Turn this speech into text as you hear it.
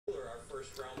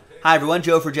Hi everyone,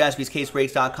 Joe for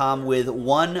JaspysCaseBreaks.com with a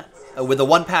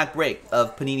one-pack break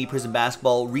of Panini Prizm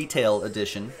Basketball Retail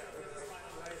Edition.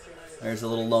 There's a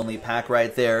little lonely pack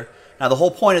right there. Now the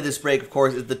whole point of this break, of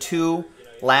course, is the two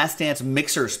Last Dance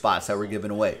mixer spots that were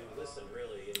given away.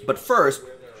 But first,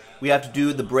 we have to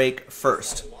do the break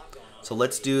first. So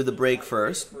let's do the break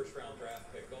first.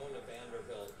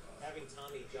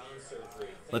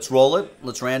 Let's roll it.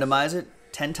 Let's randomize it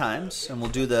 10 times, and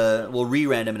we'll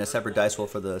re-random in a separate dice roll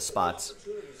for the spots.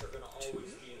 2.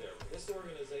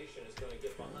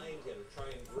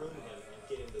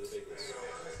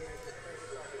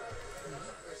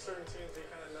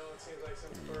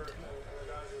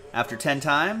 After 10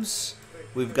 times,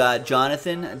 we've got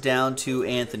Jonathan down to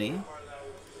Anthony.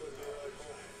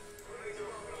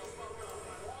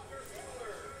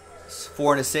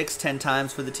 4 and a 6, 10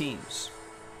 times for the teams.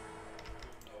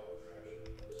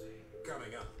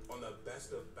 Coming up on the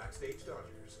best of Backstage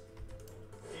Dodgers.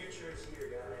 Future's here,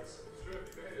 guys.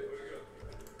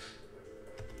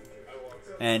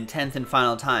 And 10th and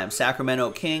final time,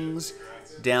 Sacramento Kings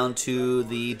down to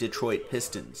the Detroit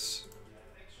Pistons.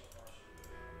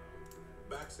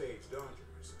 Backstage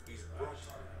Dodgers is brought to you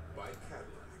by Cadillac.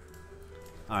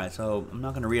 Alright, so I'm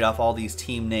not going to read off all these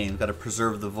team names. Got to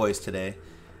preserve the voice today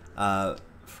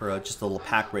for just a little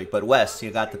pack break. But Wes, you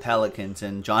got the Pelicans,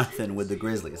 and Jonathan with the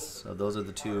Grizzlies. So those are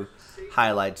the two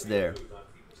highlights there.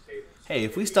 Hey,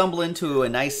 if we stumble into a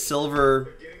nice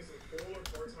silver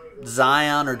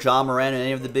Zion or Ja Morant or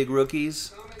any of the big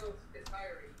rookies,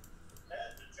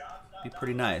 be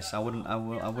pretty nice. I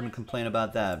wouldn't complain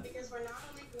about that.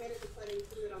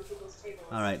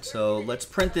 All right, so let's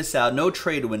print this out. No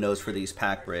trade windows for these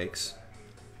pack breaks.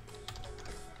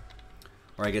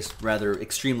 Or I guess rather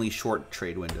extremely short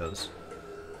trade windows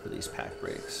for these pack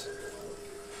breaks.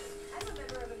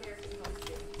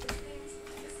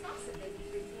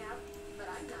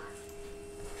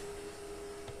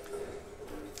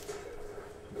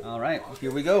 All right,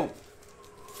 here we go.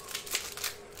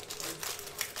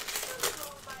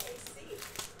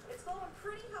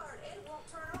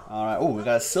 All right, oh, we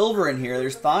got a silver in here.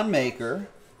 There's Thonmaker,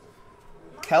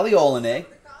 Kelly Olynyk,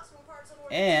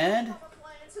 and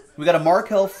we got a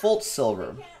Markelle Fultz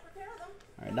silver.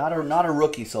 All right, not a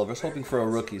rookie silver. I was hoping for a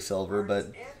rookie silver,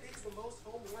 but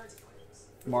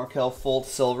Markelle Fultz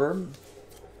silver,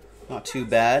 not too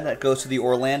bad. That goes to the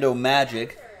Orlando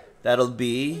Magic. That'll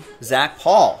be Zach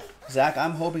Paul. Zach,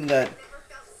 I'm hoping that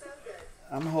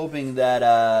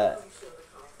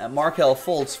Markelle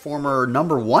Fultz, former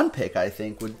 #1 pick, I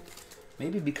think, would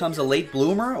maybe becomes a late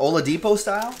bloomer, Oladipo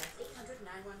style.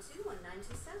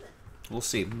 We'll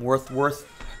see. Worth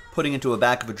putting into a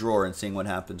back of a drawer and seeing what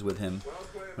happens with him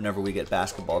whenever we get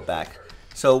basketball back.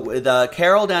 So with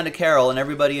Carroll down to Carroll and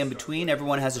everybody in between,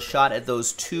 everyone has a shot at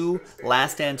those two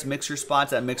Last Dance mixer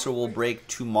spots. That mixer will break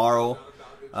tomorrow,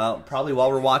 probably while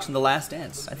we're watching the Last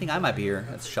Dance. I think I might be here.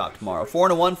 That's a shot tomorrow. 4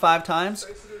 and a 1, 5 times.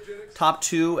 Top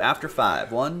 2 after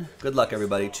 5. 1. Good luck,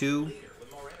 everybody. 2,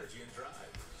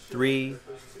 3,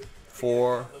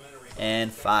 4,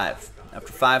 and 5.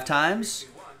 After 5 times.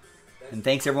 And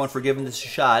thanks everyone for giving this a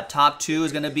shot. Top 2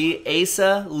 is going to be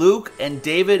Asa, Luke, and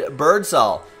David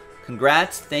Birdsall.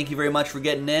 Congrats. Thank you very much for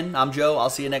getting in. I'm Joe. I'll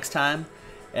see you next time.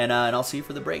 And I'll see you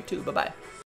for the break too. Bye-bye.